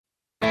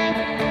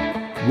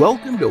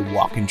Welcome to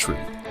Walk in Truth.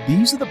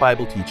 These are the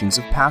Bible teachings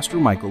of Pastor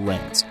Michael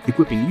Lance,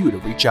 equipping you to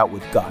reach out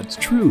with God's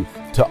truth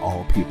to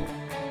all people.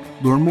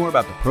 Learn more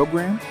about the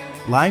program,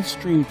 live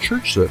stream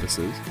church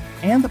services,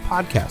 and the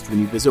podcast when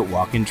you visit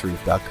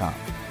walkintruth.com.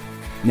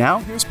 Now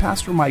here's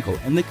Pastor Michael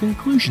and the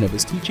conclusion of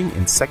his teaching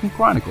in 2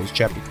 Chronicles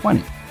chapter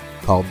 20,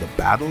 called The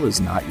Battle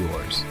Is Not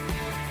Yours.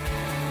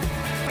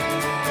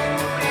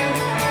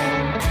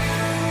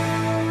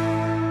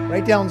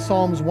 Write down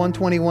Psalms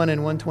 121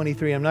 and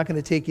 123. I'm not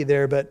going to take you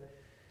there, but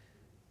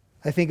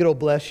I think it'll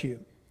bless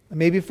you.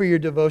 Maybe for your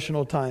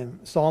devotional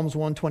time, Psalms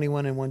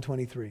 121 and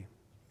 123.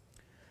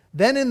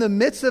 Then in the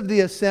midst of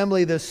the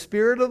assembly, the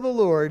Spirit of the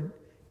Lord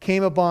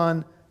came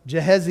upon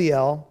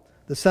Jehaziel,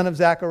 the son of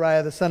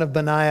Zechariah, the son of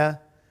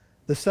Benaiah,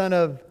 the son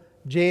of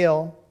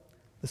Jael,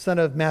 the son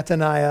of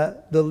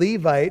Mattaniah, the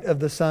Levite of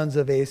the sons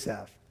of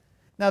Asaph.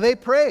 Now they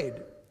prayed.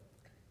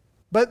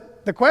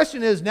 But the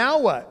question is, now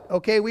what?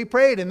 Okay, we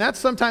prayed, and that's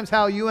sometimes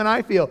how you and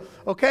I feel.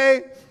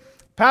 Okay,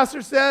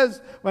 pastor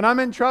says when I'm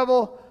in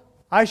trouble,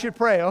 I should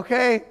pray.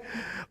 Okay,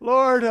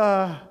 Lord,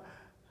 I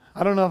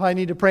don't know if I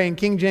need to pray in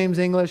King James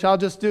English. I'll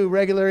just do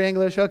regular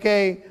English.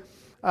 Okay,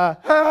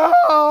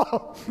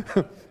 help!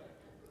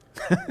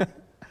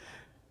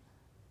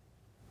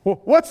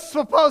 What's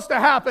supposed to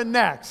happen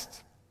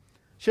next?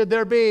 Should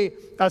there be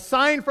a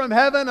sign from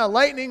heaven, a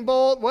lightning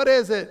bolt? What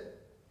is it?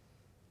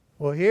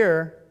 Well,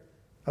 here,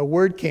 a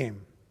word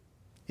came.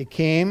 It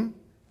came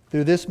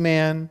through this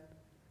man,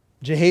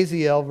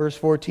 Jehaziel, verse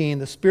 14.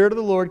 The Spirit of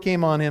the Lord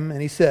came on him,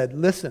 and he said,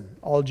 "Listen,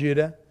 all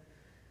Judah,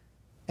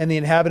 and the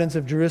inhabitants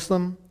of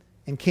Jerusalem,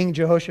 and King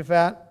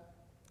Jehoshaphat.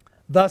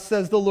 Thus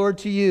says the Lord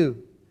to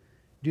you,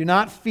 do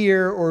not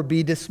fear or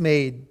be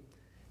dismayed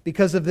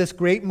because of this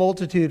great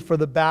multitude, for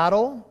the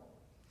battle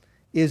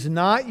is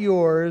not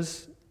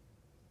yours,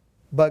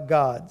 but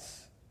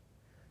God's.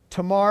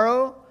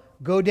 Tomorrow,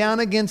 go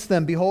down against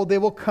them. Behold, they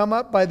will come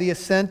up by the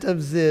ascent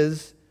of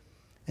Ziz,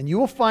 and you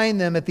will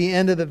find them at the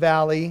end of the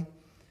valley,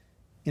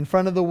 in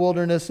front of the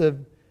wilderness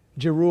of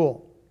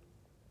Jeruel.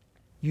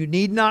 You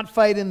need not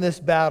fight in this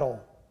battle.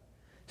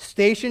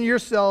 Station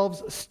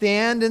yourselves,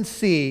 stand and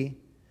see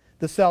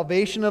the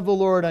salvation of the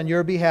Lord on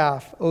your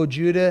behalf, O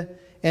Judah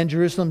and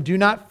Jerusalem. Do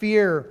not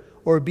fear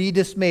or be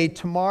dismayed.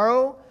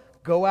 Tomorrow,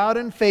 go out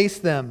and face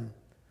them,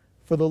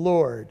 for the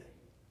Lord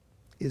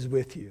is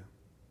with you."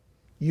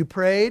 You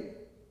prayed.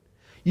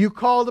 You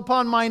called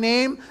upon my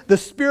name. The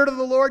Spirit of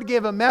the Lord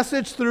gave a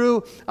message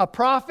through a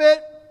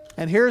prophet.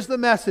 And here's the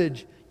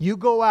message. You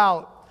go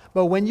out.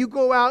 But when you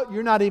go out,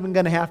 you're not even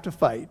going to have to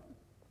fight.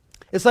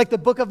 It's like the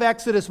book of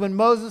Exodus when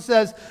Moses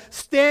says,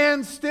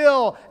 "Stand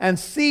still and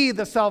see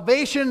the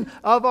salvation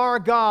of our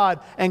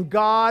God." And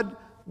God,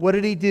 what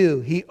did he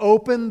do? He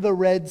opened the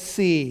Red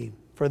Sea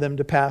for them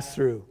to pass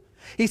through.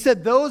 He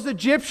said, those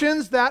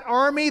Egyptians, that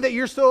army that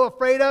you're so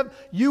afraid of,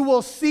 you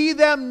will see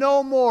them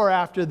no more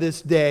after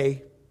this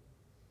day.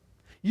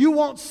 You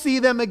won't see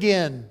them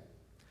again.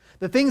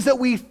 The things that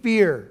we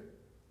fear.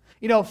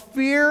 You know,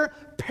 fear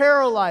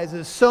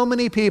paralyzes so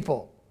many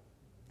people.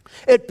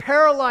 It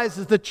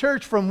paralyzes the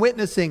church from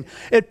witnessing.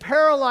 It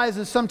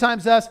paralyzes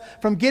sometimes us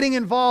from getting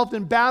involved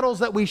in battles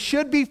that we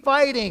should be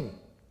fighting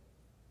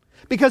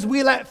because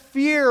we let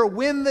fear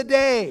win the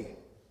day.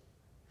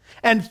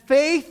 And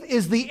faith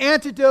is the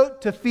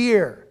antidote to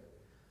fear.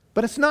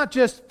 But it's not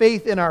just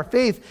faith in our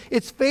faith.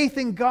 It's faith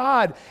in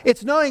God.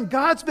 It's knowing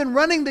God's been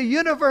running the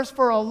universe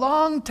for a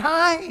long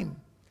time.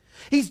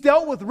 He's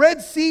dealt with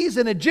Red Seas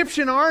and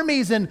Egyptian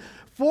armies and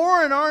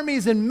foreign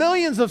armies and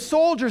millions of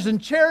soldiers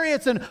and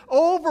chariots and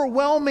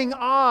overwhelming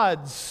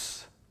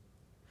odds.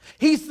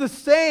 He's the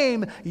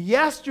same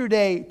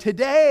yesterday,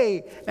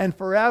 today, and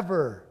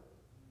forever.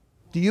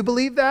 Do you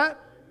believe that?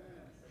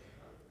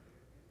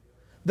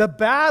 The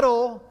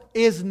battle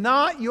is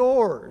not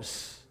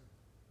yours.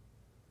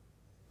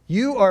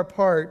 You are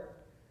part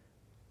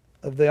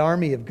of the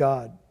army of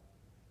God.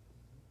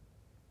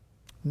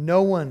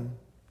 No one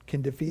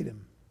can defeat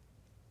him.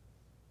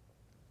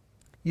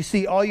 You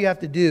see, all you have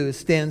to do is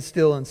stand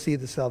still and see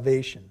the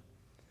salvation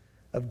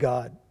of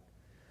God.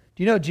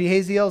 Do you know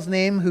Jehaziel's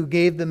name, who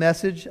gave the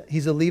message?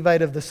 He's a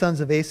Levite of the sons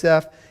of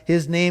Asaph.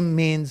 His name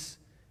means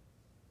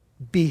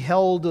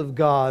beheld of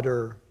God,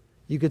 or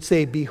you could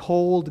say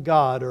behold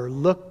God, or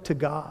look to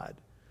God,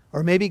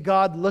 or maybe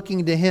God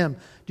looking to him.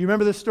 Do you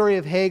remember the story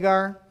of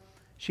Hagar?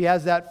 She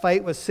has that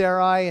fight with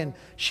Sarai, and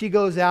she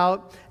goes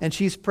out and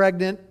she's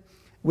pregnant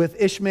with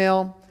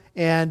Ishmael,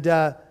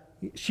 and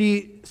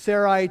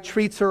Sarai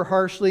treats her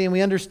harshly, and we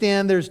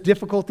understand there's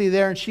difficulty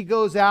there, and she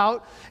goes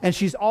out and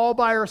she's all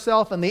by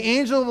herself, and the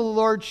angel of the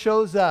Lord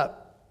shows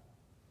up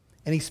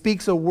and he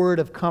speaks a word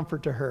of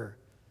comfort to her.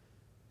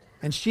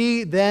 And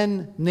she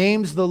then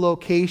names the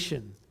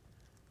location.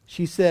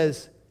 She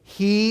says,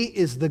 "He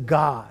is the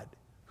God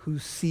who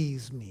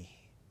sees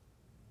me."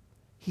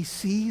 He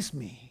sees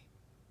me.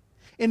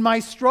 In my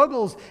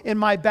struggles, in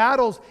my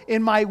battles,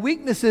 in my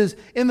weaknesses,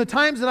 in the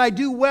times that I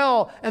do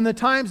well and the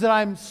times that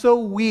I'm so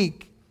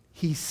weak,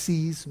 he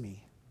sees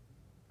me.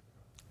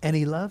 And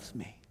he loves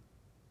me.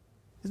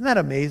 Isn't that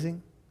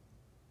amazing?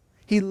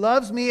 He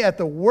loves me at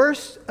the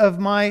worst of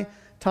my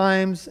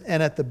times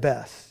and at the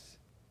best.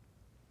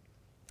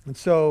 And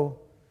so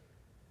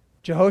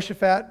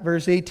Jehoshaphat,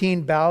 verse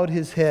 18, bowed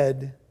his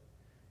head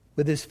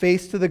with his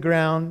face to the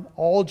ground.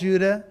 All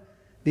Judah,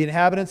 the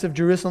inhabitants of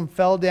Jerusalem,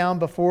 fell down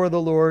before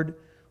the Lord,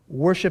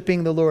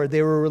 worshiping the Lord.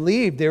 They were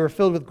relieved. They were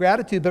filled with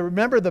gratitude. But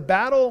remember, the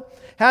battle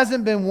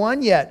hasn't been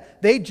won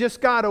yet. They just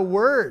got a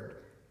word.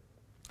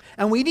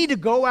 And we need to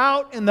go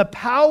out in the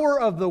power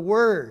of the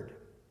word.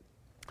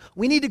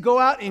 We need to go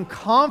out in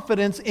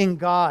confidence in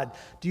God.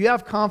 Do you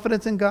have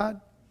confidence in God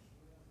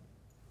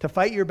to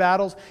fight your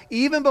battles?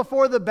 Even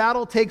before the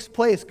battle takes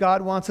place,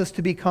 God wants us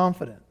to be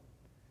confident.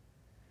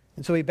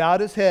 And so he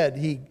bowed his head.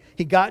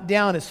 He got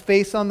down, his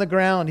face on the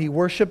ground. He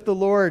worshiped the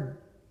Lord.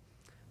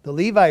 The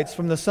Levites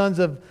from the sons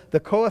of the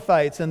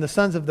Kohathites and the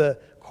sons of the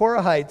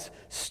Korahites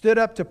stood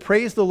up to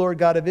praise the Lord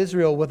God of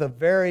Israel with a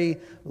very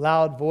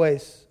loud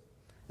voice.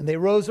 And they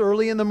rose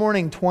early in the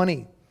morning,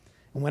 20,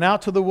 and went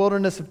out to the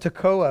wilderness of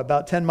Tekoa,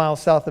 about 10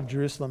 miles south of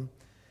Jerusalem.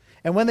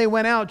 And when they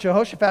went out,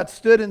 Jehoshaphat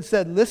stood and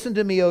said, "Listen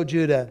to me, O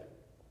Judah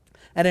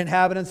and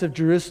inhabitants of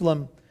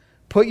Jerusalem.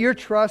 Put your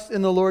trust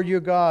in the Lord your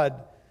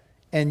God,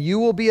 and you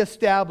will be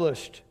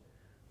established.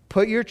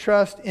 Put your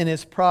trust in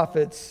his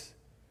prophets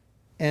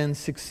and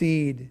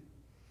succeed."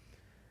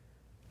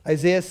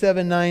 Isaiah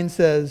 7:9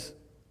 says,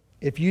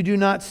 "If you do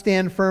not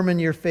stand firm in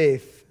your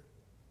faith,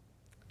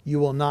 you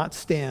will not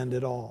stand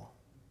at all."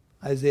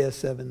 Isaiah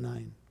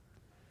 7:9.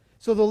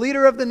 So the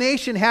leader of the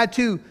nation had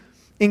to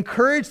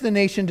encourage the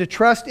nation to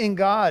trust in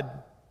God.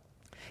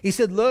 He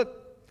said,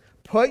 look,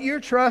 put your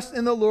trust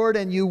in the Lord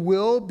and you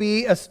will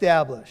be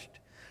established.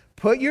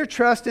 Put your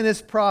trust in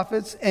his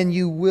prophets and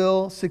you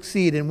will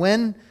succeed. And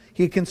when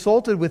he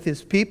consulted with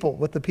his people,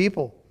 with the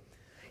people,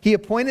 he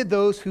appointed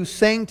those who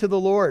sang to the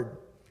Lord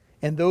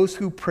and those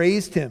who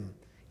praised him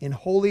in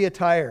holy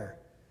attire.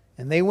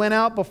 And they went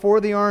out before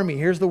the army.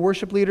 Here's the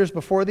worship leaders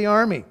before the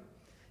army.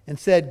 And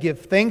said, "Give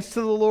thanks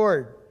to the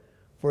Lord,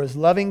 for his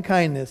loving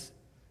kindness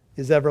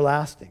is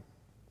everlasting."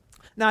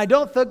 Now, I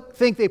don't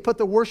think they put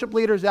the worship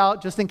leaders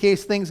out just in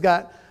case things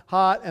got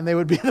hot and they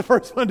would be the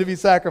first one to be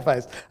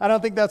sacrificed. I don't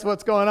think that's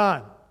what's going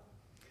on.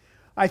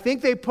 I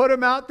think they put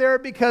them out there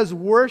because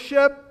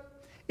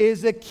worship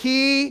is a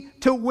key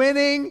to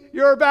winning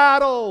your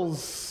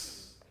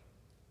battles.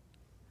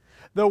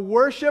 The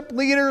worship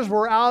leaders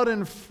were out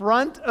in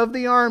front of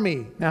the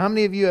army. Now, how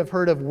many of you have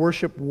heard of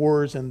worship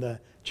wars in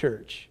the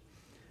church?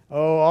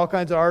 Oh, all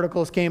kinds of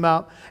articles came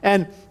out.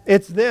 And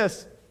it's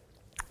this.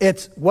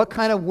 It's what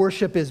kind of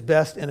worship is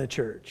best in a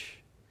church.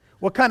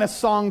 What kind of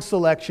song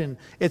selection,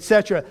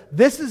 etc.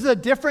 This is a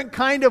different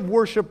kind of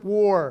worship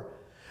war.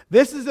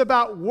 This is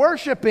about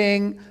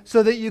worshiping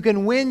so that you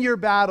can win your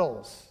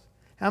battles.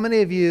 How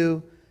many of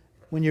you,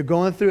 when you're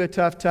going through a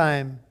tough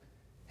time,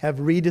 have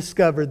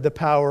rediscovered the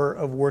power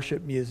of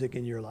worship music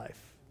in your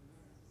life?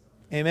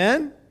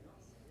 Amen?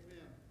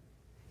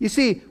 You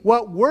see,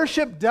 what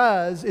worship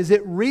does is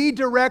it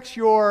redirects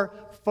your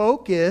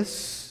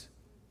focus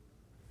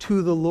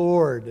to the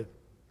Lord.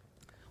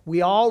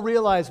 We all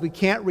realize we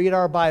can't read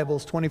our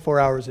Bibles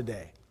 24 hours a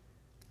day.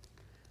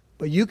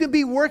 But you can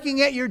be working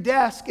at your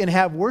desk and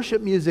have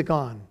worship music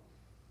on.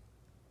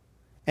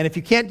 And if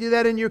you can't do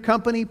that in your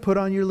company, put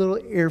on your little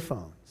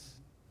earphones,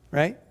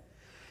 right?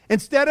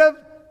 Instead of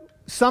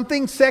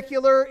something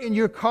secular in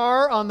your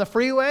car on the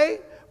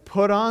freeway,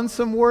 put on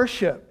some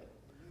worship.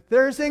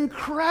 There's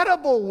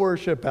incredible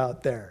worship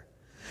out there.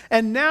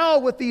 And now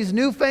with these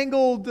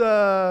newfangled,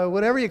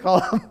 whatever you call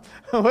them,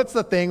 what's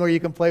the thing where you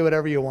can play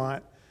whatever you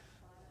want?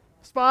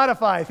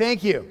 Spotify,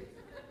 thank you.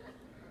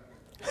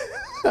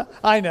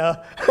 I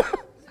know.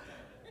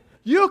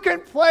 You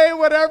can play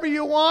whatever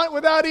you want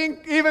without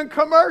even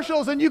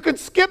commercials, and you can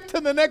skip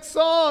to the next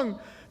song.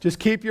 Just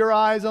keep your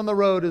eyes on the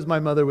road, as my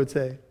mother would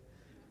say.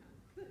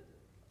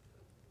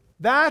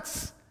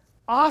 That's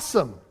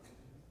awesome.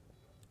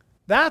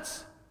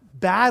 That's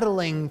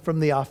battling from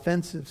the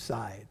offensive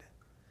side.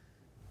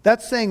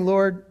 That's saying,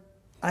 Lord,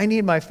 I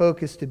need my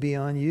focus to be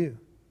on you.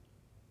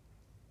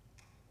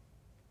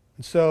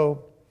 And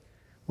so,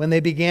 when they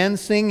began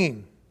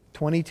singing,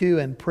 22,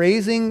 and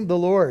praising the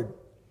Lord,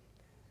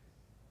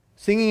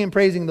 singing and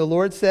praising, the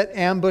Lord set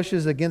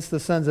ambushes against the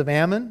sons of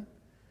Ammon,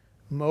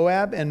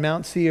 Moab, and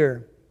Mount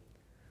Seir,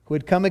 who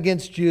had come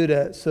against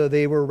Judah, so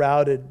they were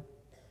routed.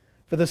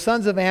 For the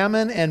sons of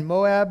Ammon and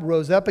Moab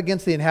rose up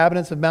against the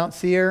inhabitants of Mount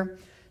Seir,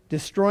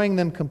 destroying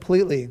them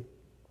completely.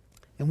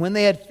 And when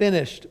they had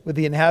finished with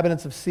the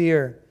inhabitants of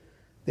Seir,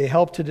 they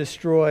helped to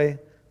destroy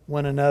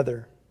one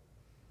another.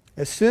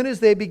 As soon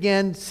as they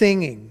began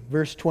singing,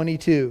 verse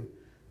 22,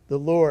 the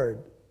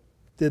Lord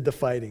did the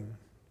fighting.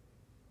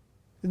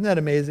 Isn't that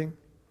amazing?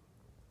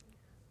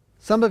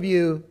 Some of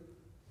you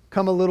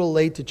come a little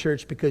late to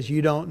church because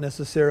you don't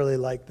necessarily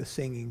like the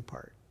singing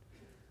part.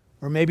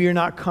 Or maybe you're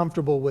not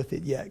comfortable with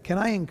it yet. Can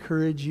I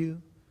encourage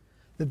you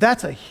that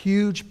that's a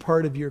huge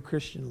part of your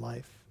Christian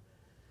life?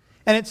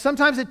 And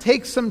sometimes it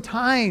takes some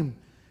time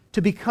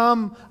to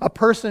become a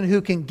person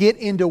who can get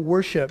into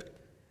worship.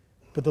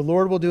 But the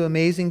Lord will do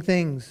amazing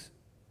things.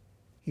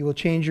 He will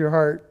change your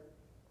heart.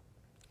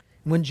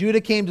 When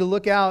Judah came to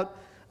look out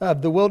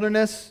of the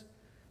wilderness,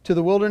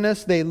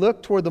 they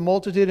looked toward the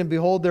multitude, and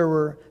behold, there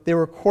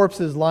were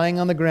corpses lying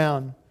on the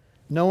ground.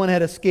 No one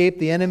had escaped.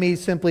 The enemy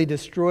simply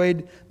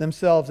destroyed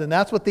themselves. And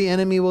that's what the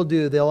enemy will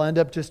do. They'll end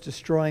up just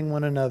destroying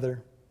one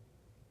another.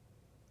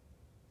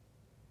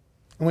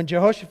 And when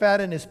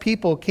Jehoshaphat and his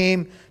people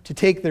came to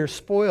take their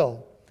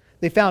spoil,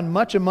 they found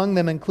much among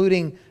them,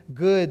 including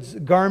goods,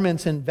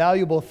 garments, and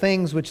valuable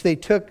things, which they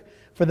took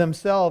for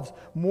themselves,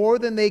 more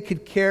than they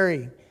could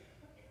carry.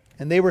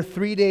 And they were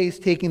 3 days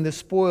taking the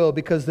spoil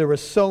because there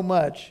was so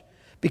much.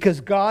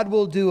 Because God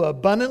will do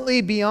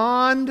abundantly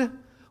beyond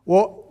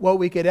what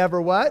we could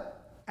ever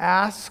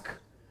ask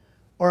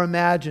or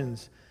imagine.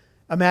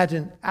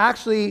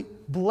 Actually,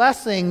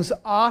 blessings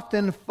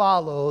often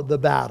follow the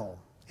battle.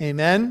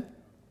 Amen?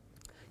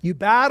 You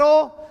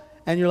battle,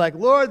 and you're like,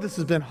 Lord, this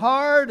has been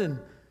hard, and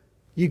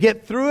you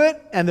get through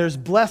it, and there's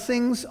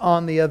blessings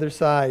on the other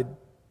side.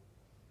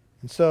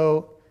 And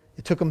so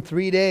it took them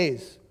 3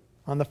 days.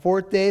 On the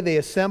fourth day, they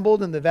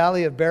assembled in the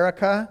valley of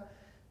Berakah.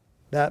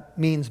 That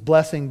means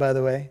blessing, by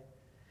the way.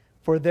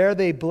 For there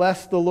they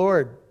blessed the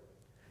Lord.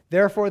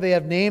 Therefore they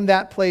have named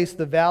that place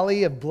the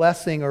Valley of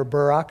Blessing, or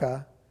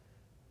Berakah,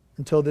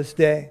 until this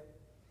day.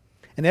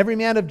 And every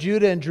man of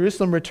Judah and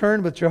Jerusalem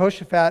returned with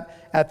Jehoshaphat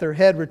at their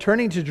head,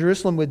 returning to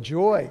Jerusalem with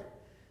joy.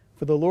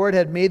 For the Lord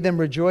had made them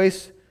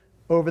rejoice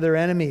over their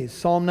enemies.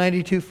 Psalm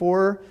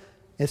 92:4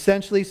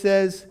 essentially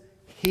says,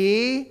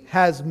 He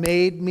has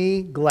made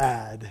me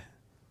glad.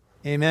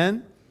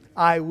 Amen?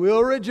 I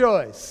will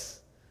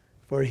rejoice,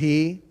 for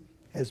He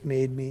has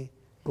made me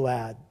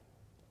glad.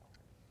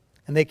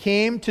 And they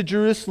came to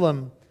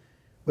Jerusalem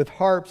with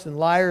harps and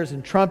lyres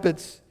and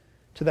trumpets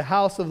to the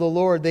house of the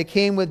Lord. They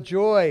came with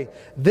joy.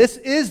 This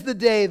is the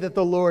day that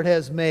the Lord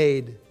has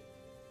made.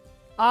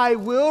 I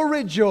will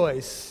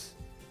rejoice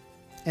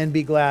and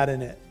be glad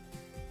in it.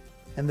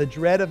 And the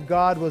dread of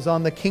God was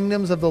on the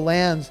kingdoms of the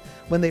lands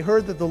when they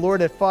heard that the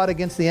Lord had fought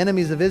against the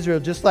enemies of Israel,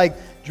 just like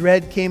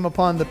dread came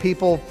upon the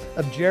people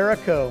of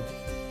Jericho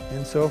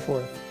and so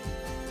forth.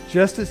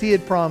 Just as He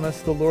had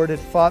promised, the Lord had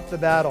fought the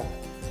battle.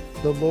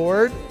 The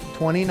Lord,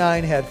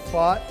 29, had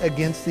fought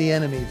against the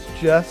enemies,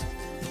 just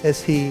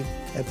as He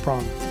had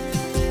promised.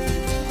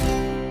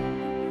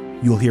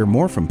 You'll hear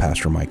more from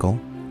Pastor Michael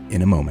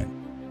in a moment.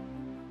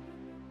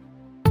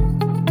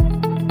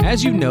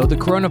 As you know, the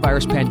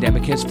coronavirus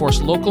pandemic has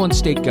forced local and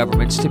state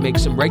governments to make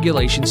some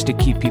regulations to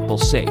keep people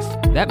safe.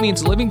 That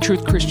means Living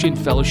Truth Christian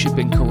Fellowship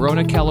in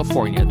Corona,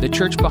 California, the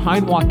church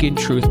behind Walk in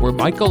Truth, where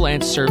Michael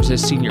Lance serves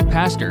as senior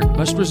pastor,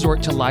 must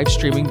resort to live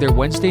streaming their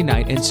Wednesday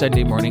night and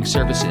Sunday morning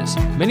services.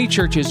 Many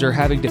churches are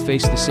having to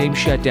face the same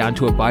shutdown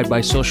to abide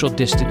by social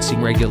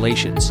distancing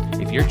regulations.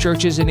 If your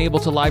church isn't able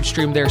to live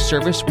stream their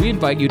service, we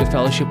invite you to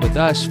fellowship with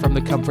us from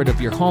the comfort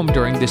of your home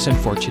during this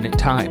unfortunate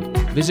time.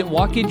 Visit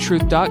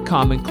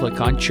walkintruth.com and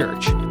click on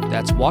church.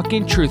 That's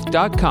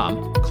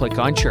walkintruth.com. Click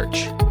on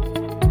church.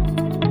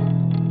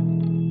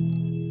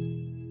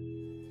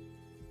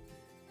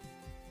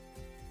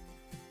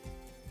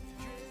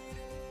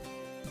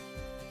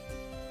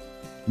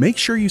 Make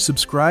sure you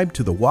subscribe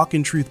to the Walk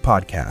in Truth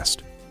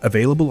podcast,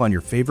 available on your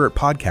favorite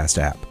podcast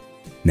app.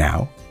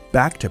 Now,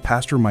 back to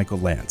Pastor Michael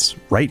Lance,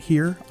 right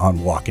here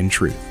on Walk in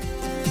Truth.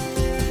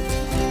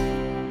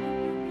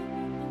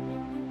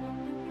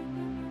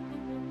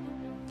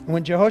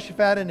 When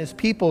Jehoshaphat and his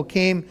people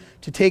came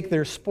to take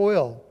their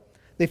spoil,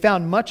 they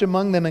found much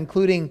among them,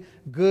 including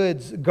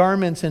goods,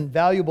 garments, and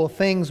valuable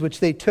things, which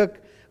they took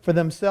for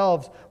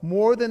themselves,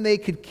 more than they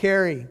could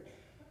carry.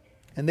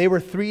 And they were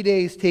 3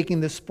 days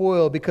taking the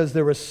spoil because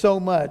there was so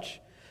much.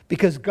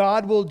 Because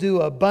God will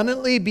do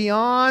abundantly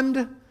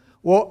beyond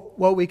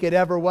what we could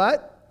ever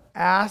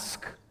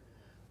ask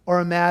or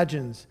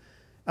imagine.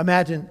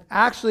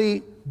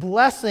 Actually,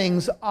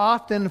 blessings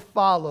often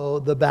follow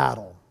the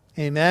battle.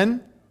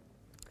 Amen?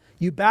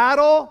 You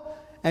battle,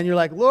 and you're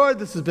like, Lord,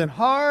 this has been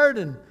hard,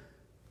 and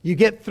you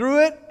get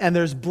through it, and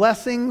there's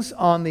blessings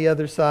on the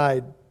other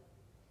side.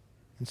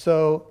 And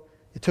so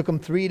it took them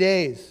 3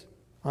 days.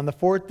 On the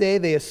fourth day,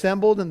 they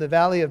assembled in the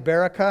valley of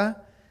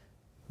Berakah.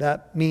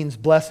 That means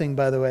blessing,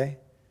 by the way.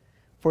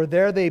 For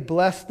there they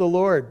blessed the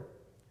Lord.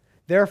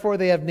 Therefore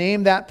they have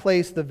named that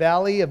place the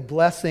Valley of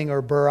Blessing,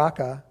 or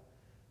Berakah,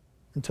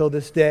 until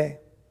this day.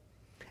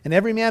 And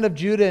every man of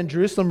Judah and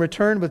Jerusalem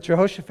returned with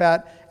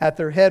Jehoshaphat at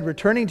their head,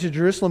 returning to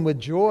Jerusalem with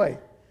joy.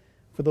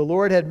 For the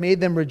Lord had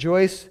made them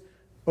rejoice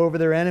over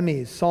their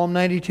enemies. Psalm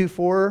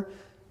 92:4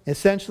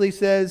 essentially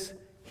says,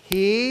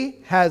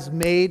 He has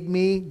made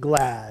me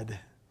glad.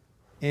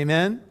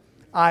 Amen?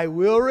 I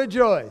will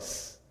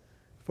rejoice,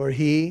 for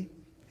He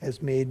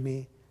has made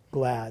me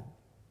glad.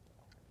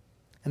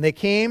 And they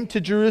came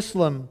to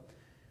Jerusalem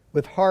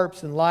with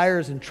harps and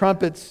lyres and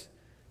trumpets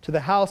to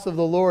the house of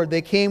the Lord.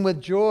 They came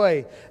with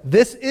joy.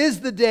 This is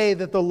the day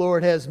that the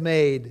Lord has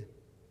made.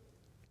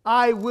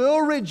 I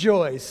will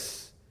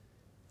rejoice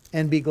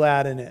and be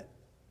glad in it.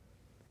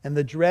 And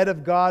the dread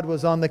of God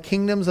was on the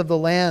kingdoms of the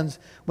lands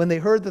when they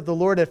heard that the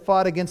Lord had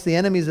fought against the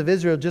enemies of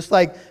Israel, just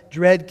like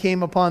dread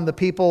came upon the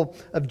people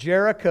of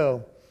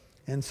Jericho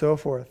and so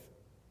forth.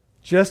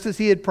 Just as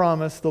he had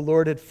promised, the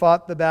Lord had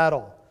fought the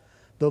battle.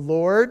 The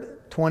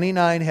Lord,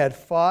 29, had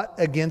fought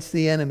against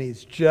the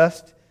enemies,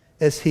 just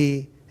as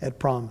he had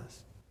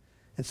promised.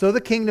 And so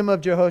the kingdom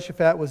of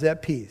Jehoshaphat was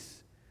at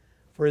peace,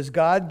 for his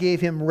God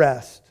gave him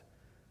rest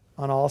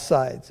on all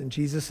sides. And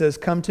Jesus says,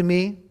 "Come to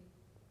me,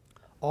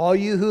 all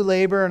you who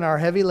labor and are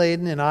heavy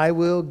laden, and I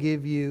will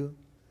give you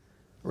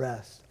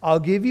rest." I'll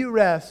give you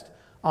rest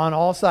on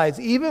all sides.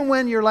 Even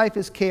when your life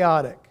is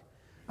chaotic,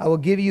 I will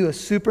give you a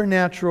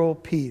supernatural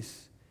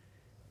peace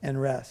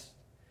and rest.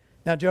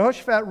 Now,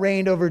 Jehoshaphat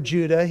reigned over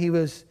Judah. He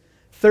was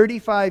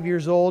 35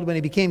 years old when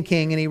he became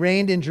king, and he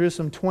reigned in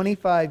Jerusalem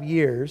 25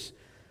 years.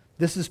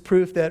 This is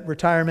proof that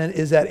retirement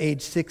is at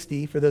age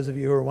 60, for those of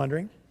you who are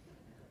wondering.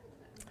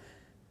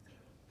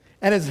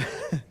 And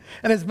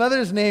his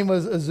mother's name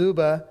was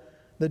Azubah,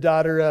 the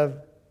daughter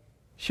of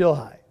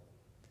Shilhi.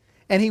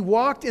 And he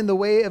walked in the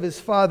way of his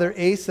father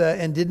Asa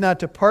and did not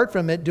depart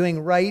from it,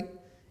 doing right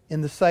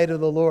in the sight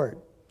of the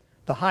Lord.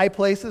 The high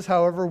places,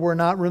 however, were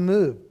not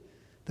removed.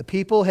 The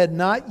people had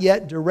not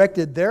yet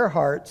directed their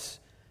hearts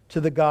to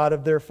the God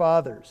of their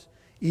fathers.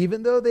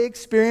 Even though they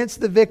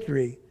experienced the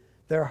victory,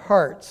 their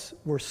hearts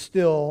were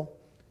still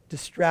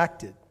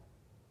distracted.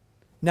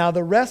 Now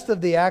the rest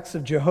of the acts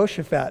of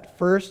Jehoshaphat,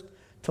 first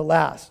to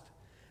last.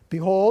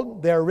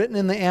 Behold, they are written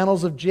in the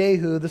annals of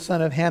Jehu, the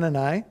son of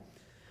Hanani,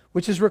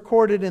 which is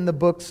recorded in the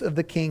books of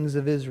the kings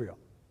of Israel.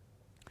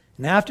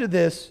 And after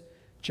this,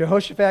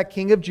 Jehoshaphat,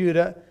 king of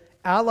Judah,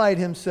 allied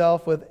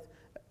himself with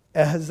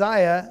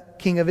Ahaziah,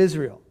 king of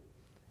Israel,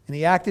 and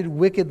he acted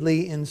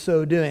wickedly in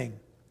so doing.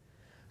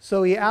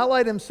 So he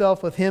allied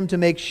himself with him to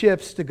make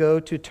ships to go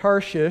to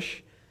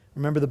Tarshish.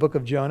 Remember the book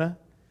of Jonah?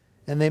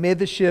 And they made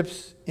the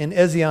ships in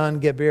Ezion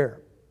Geber.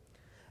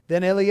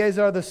 Then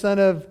Eleazar, the son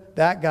of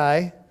that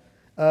guy,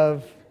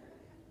 of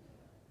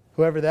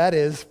whoever that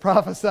is,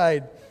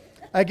 prophesied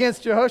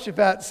against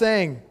Jehoshaphat,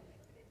 saying,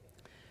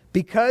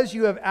 "Because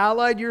you have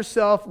allied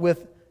yourself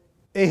with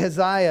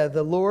Ahaziah,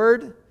 the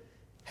Lord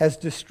has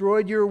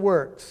destroyed your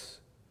works."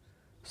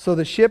 So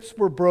the ships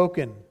were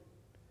broken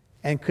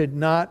and could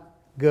not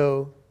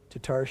go to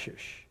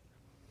Tarshish.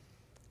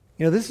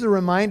 You know, this is a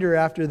reminder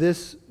after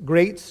this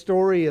great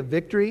story of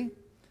victory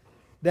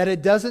that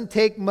it doesn't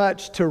take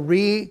much to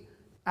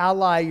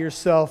re-ally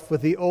yourself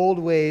with the old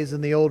ways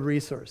and the old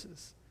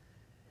resources.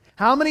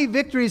 How many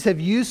victories have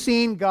you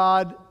seen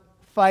God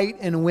fight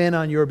and win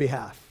on your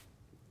behalf?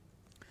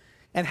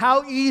 And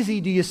how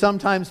easy do you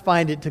sometimes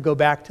find it to go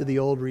back to the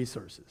old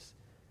resources?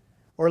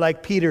 Or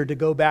like Peter, to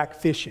go back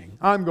fishing.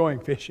 I'm going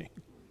fishing.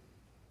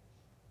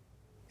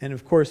 And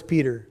of course,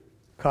 Peter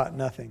caught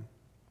nothing.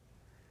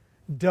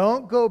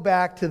 Don't go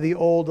back to the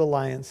old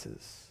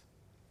alliances.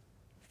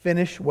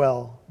 Finish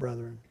well,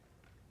 brethren.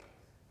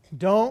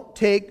 Don't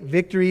take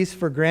victories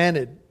for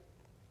granted.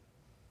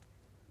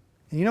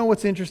 And you know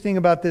what's interesting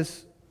about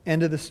this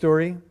end of the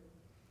story?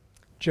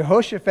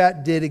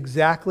 Jehoshaphat did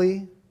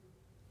exactly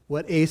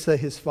what Asa,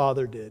 his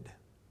father, did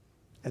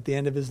at the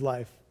end of his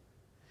life.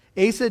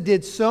 Asa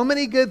did so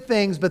many good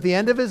things, but at the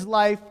end of his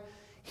life,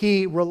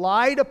 he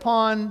relied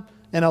upon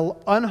an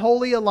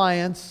unholy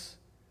alliance,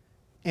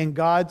 and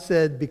God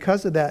said,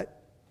 because of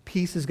that,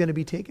 peace is going to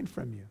be taken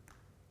from you.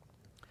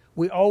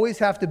 We always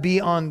have to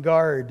be on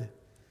guard.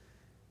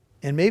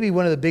 And maybe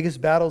one of the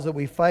biggest battles that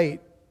we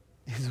fight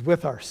is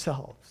with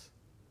ourselves.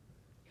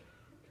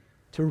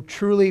 To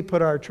truly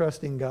put our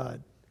trust in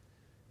God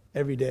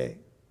every day.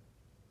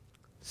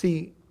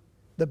 See,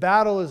 the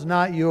battle is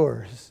not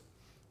yours.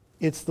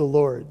 It's the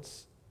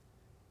Lord's.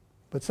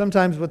 But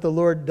sometimes what the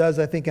Lord does,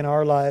 I think, in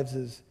our lives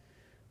is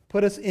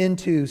put us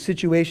into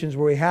situations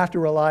where we have to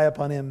rely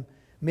upon Him.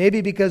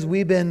 Maybe because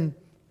we've been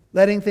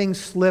letting things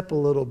slip a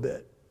little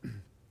bit.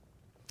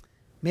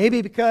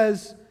 Maybe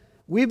because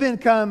we've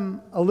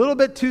become a little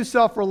bit too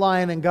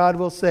self-reliant, and God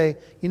will say,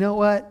 you know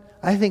what?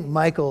 I think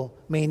Michael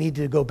may need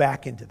to go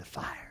back into the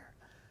fire.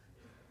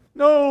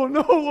 No,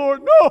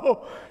 Lord,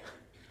 no.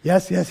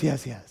 Yes.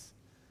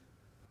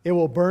 It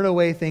will burn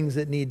away things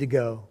that need to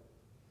go.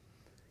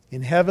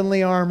 In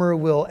heavenly armor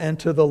we'll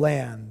enter the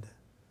land.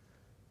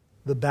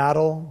 The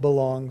battle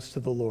belongs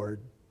to the Lord.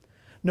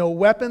 No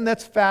weapon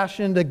that's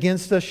fashioned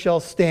against us shall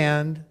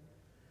stand.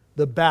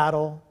 The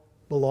battle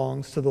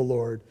belongs to the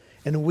Lord.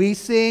 And we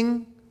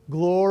sing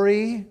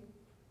glory,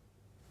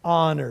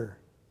 honor,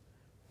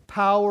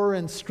 power,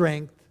 and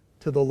strength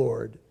to the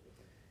Lord.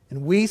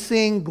 And we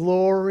sing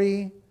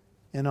glory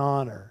and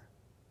honor,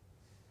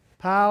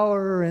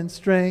 power and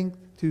strength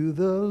to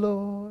the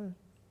Lord.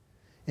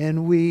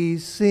 And we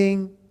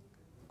sing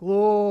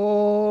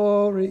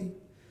glory,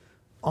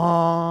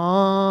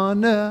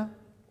 honor,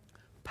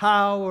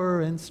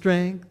 power and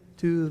strength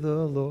to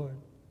the Lord.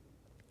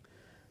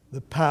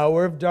 The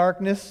power of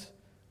darkness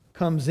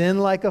comes in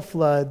like a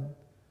flood.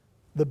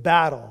 The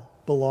battle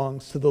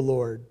belongs to the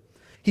Lord.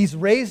 He's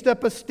raised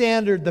up a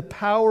standard, the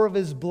power of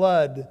His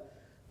blood.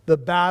 The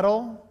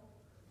battle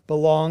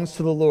belongs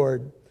to the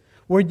Lord.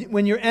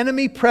 When your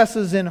enemy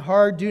presses in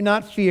hard, do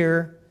not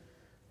fear.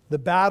 The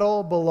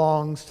battle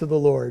belongs to the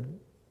Lord.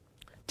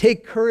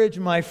 Take courage,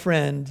 my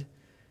friend.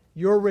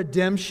 Your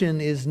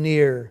redemption is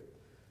near.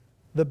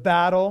 The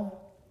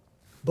battle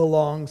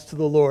belongs to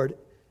the Lord.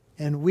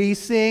 And we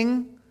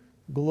sing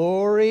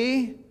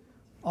glory,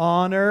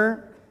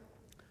 honor,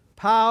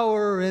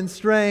 power, and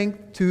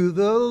strength to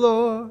the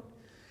Lord.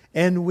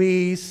 And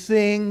we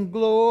sing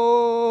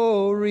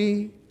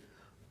glory,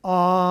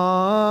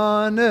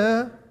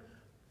 honor,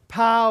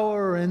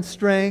 power, and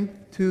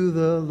strength to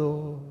the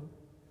Lord.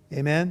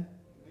 Amen.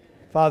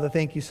 Father,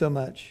 thank you so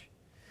much.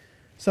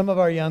 Some of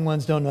our young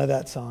ones don't know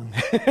that song.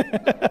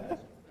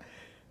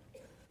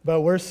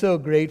 But we're so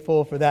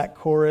grateful for that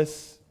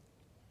chorus.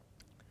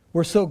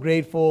 We're so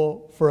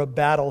grateful for a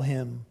battle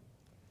hymn.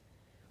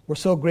 We're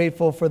so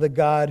grateful for the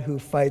God who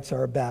fights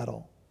our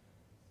battle.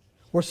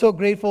 We're so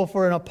grateful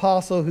for an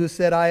apostle who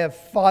said, I have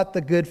fought the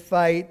good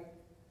fight.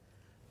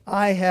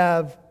 I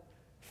have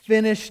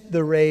finished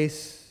the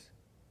race.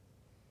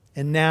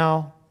 And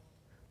now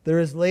there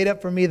is laid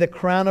up for me the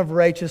crown of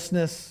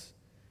righteousness,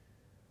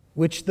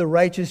 which the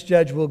righteous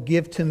judge will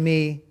give to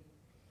me.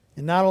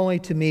 And not only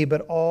to me,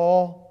 but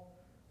all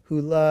who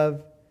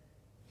love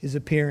his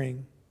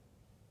appearing.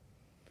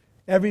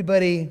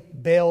 Everybody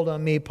bailed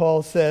on me,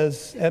 Paul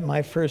says, at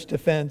my first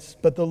offense,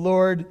 but the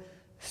Lord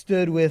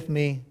stood with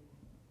me.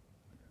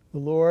 The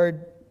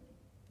Lord,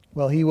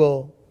 well, He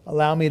will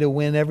allow me to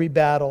win every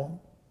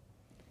battle.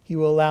 He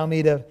will allow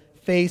me to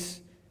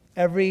face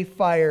every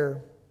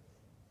fire,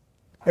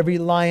 every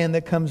lion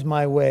that comes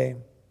my way.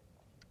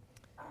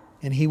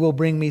 And He will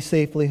bring me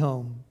safely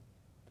home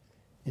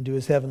into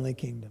His heavenly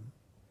kingdom.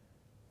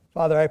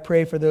 Father, I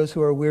pray for those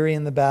who are weary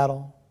in the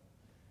battle,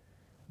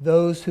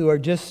 those who are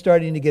just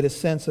starting to get a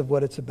sense of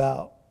what it's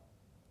about,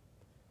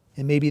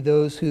 and maybe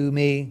those who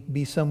may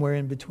be somewhere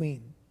in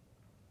between.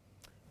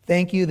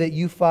 Thank you that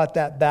you fought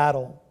that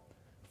battle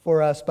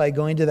for us by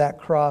going to that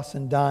cross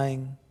and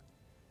dying.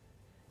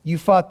 You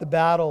fought the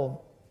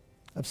battle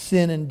of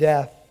sin and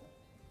death,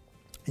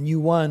 and you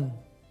won.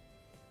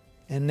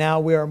 And now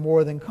we are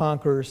more than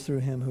conquerors through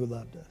Him who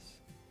loved us.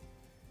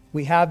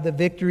 We have the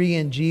victory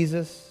in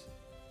Jesus,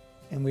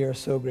 and we are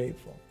so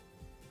grateful.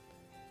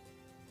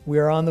 We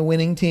are on the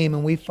winning team,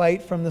 and we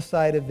fight from the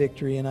side of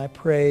victory. And I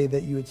pray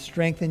that you would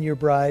strengthen your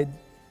bride,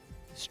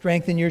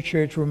 strengthen your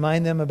church,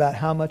 remind them about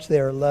how much they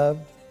are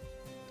loved.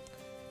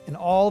 And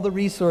all the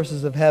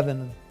resources of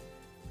heaven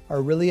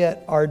are really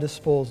at our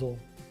disposal.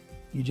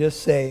 You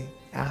just say,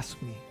 ask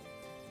me.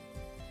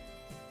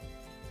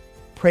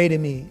 Pray to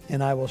me,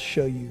 and I will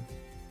show you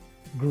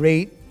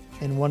great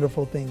and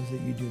wonderful things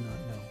that you do not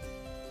know.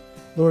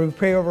 Lord, we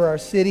pray over our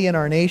city and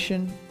our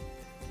nation.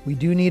 We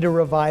do need a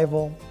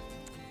revival.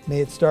 May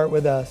it start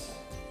with us.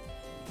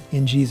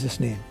 In Jesus'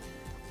 name,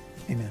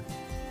 amen.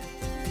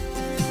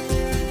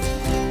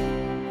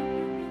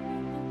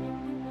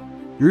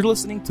 You're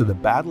listening to The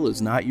Battle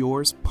Is Not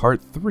Yours,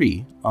 Part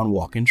 3 on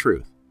Walk in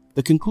Truth,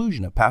 the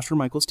conclusion of Pastor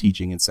Michael's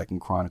teaching in 2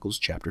 Chronicles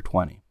chapter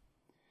 20.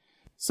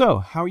 So,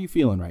 how are you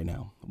feeling right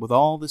now with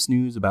all this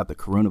news about the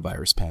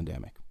coronavirus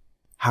pandemic?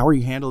 How are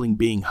you handling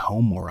being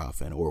home more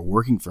often or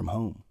working from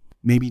home?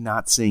 Maybe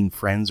not seeing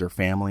friends or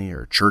family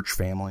or church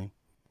family.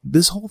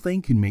 This whole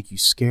thing can make you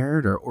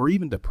scared or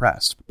even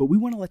depressed, but we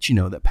want to let you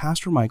know that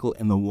Pastor Michael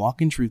and the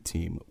Walk in Truth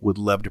team would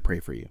love to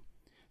pray for you.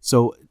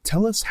 So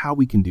tell us how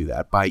we can do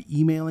that by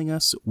emailing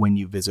us when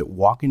you visit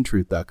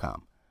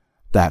walkintruth.com.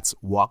 That's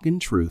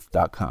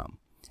walkintruth.com,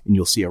 and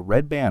you'll see a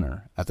red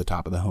banner at the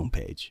top of the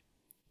homepage.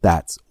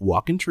 That's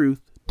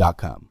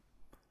walkintruth.com.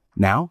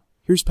 Now,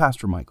 here's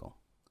Pastor Michael.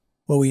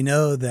 Well, we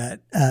know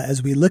that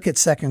as we look at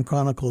 2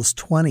 Chronicles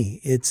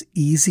 20, it's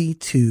easy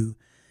to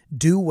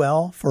do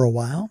well for a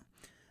while.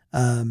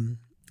 And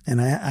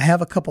I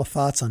have a couple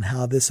thoughts on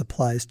how this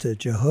applies to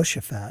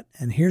Jehoshaphat.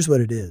 And here's what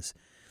it is.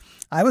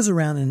 I was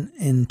around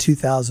in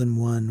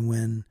 2001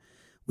 when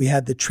we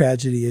had the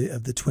tragedy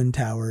of the Twin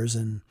Towers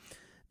and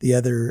the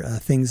other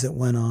things that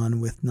went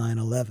on with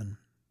 9/11.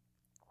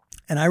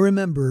 And I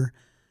remember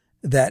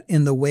that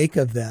in the wake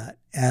of that,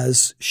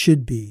 as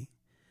should be,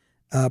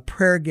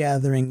 prayer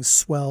gatherings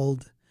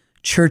swelled,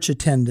 church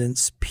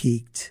attendance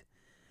peaked.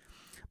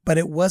 But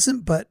it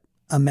wasn't but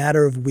a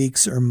matter of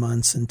weeks or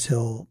months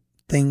until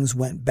things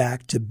went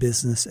back to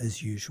business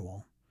as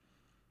usual.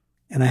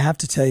 And I have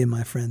to tell you,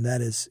 my friend,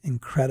 that is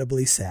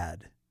incredibly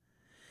sad.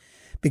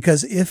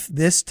 Because if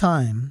this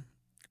time,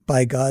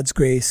 by God's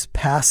grace,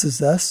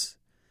 passes us,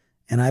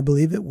 and I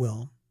believe it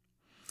will,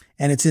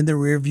 and it's in the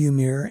rearview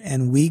mirror,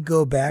 and we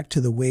go back to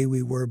the way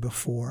we were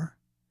before,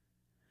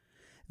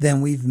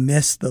 then we've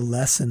missed the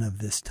lesson of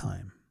this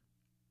time.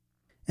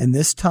 And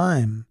this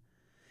time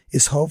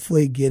is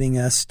hopefully getting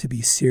us to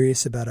be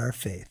serious about our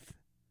faith,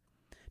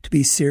 to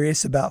be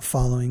serious about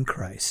following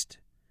Christ,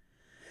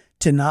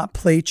 to not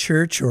play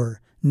church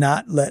or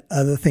not let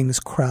other things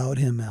crowd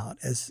him out,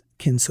 as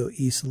can so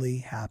easily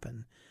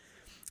happen.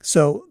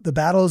 So the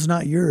battle is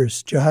not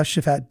yours.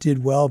 Jehoshaphat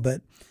did well,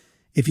 but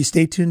if you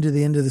stay tuned to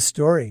the end of the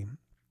story,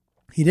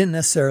 he didn't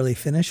necessarily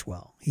finish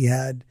well. He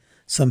had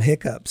some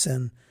hiccups,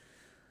 and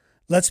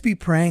let's be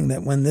praying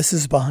that when this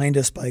is behind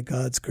us by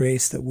God's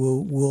grace, that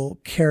we'll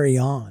carry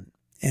on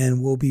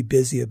and we'll be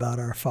busy about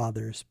our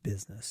Father's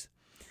business.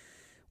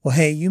 Well,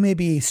 hey, you may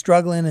be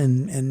struggling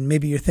and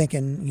maybe you're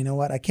thinking, you know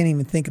what, I can't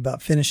even think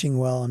about finishing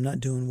well. I'm not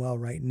doing well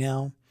right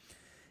now.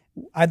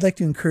 I'd like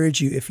to encourage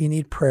you, if you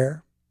need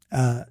prayer,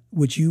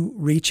 would you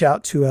reach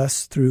out to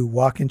us through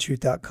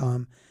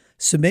walkintruth.com,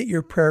 submit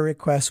your prayer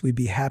requests. We'd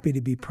be happy to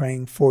be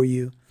praying for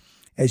you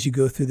as you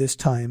go through this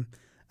time.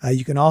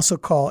 You can also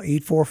call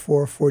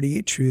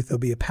 844-48-TRUTH. There'll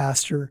be a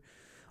pastor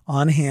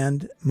on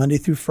hand Monday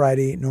through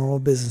Friday, normal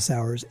business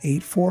hours,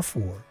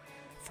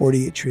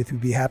 844-48-TRUTH. We'd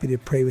be happy to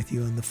pray with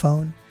you on the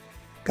phone.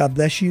 God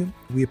bless you.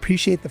 We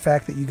appreciate the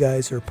fact that you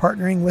guys are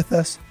partnering with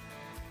us.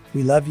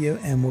 We love you,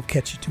 and we'll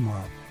catch you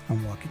tomorrow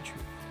on Walk in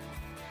Truth.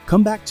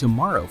 Come back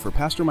tomorrow for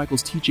Pastor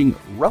Michael's teaching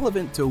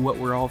relevant to what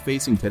we're all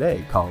facing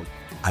today, called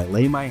I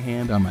Lay My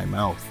Hand on My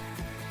Mouth.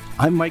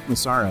 I'm Mike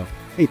Massaro.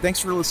 Hey,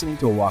 thanks for listening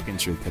to Walk in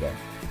Truth today.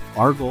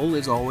 Our goal,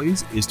 as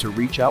always, is to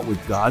reach out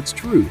with God's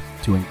truth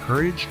to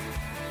encourage,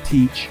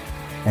 teach,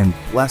 and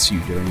bless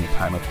you during a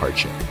time of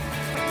hardship.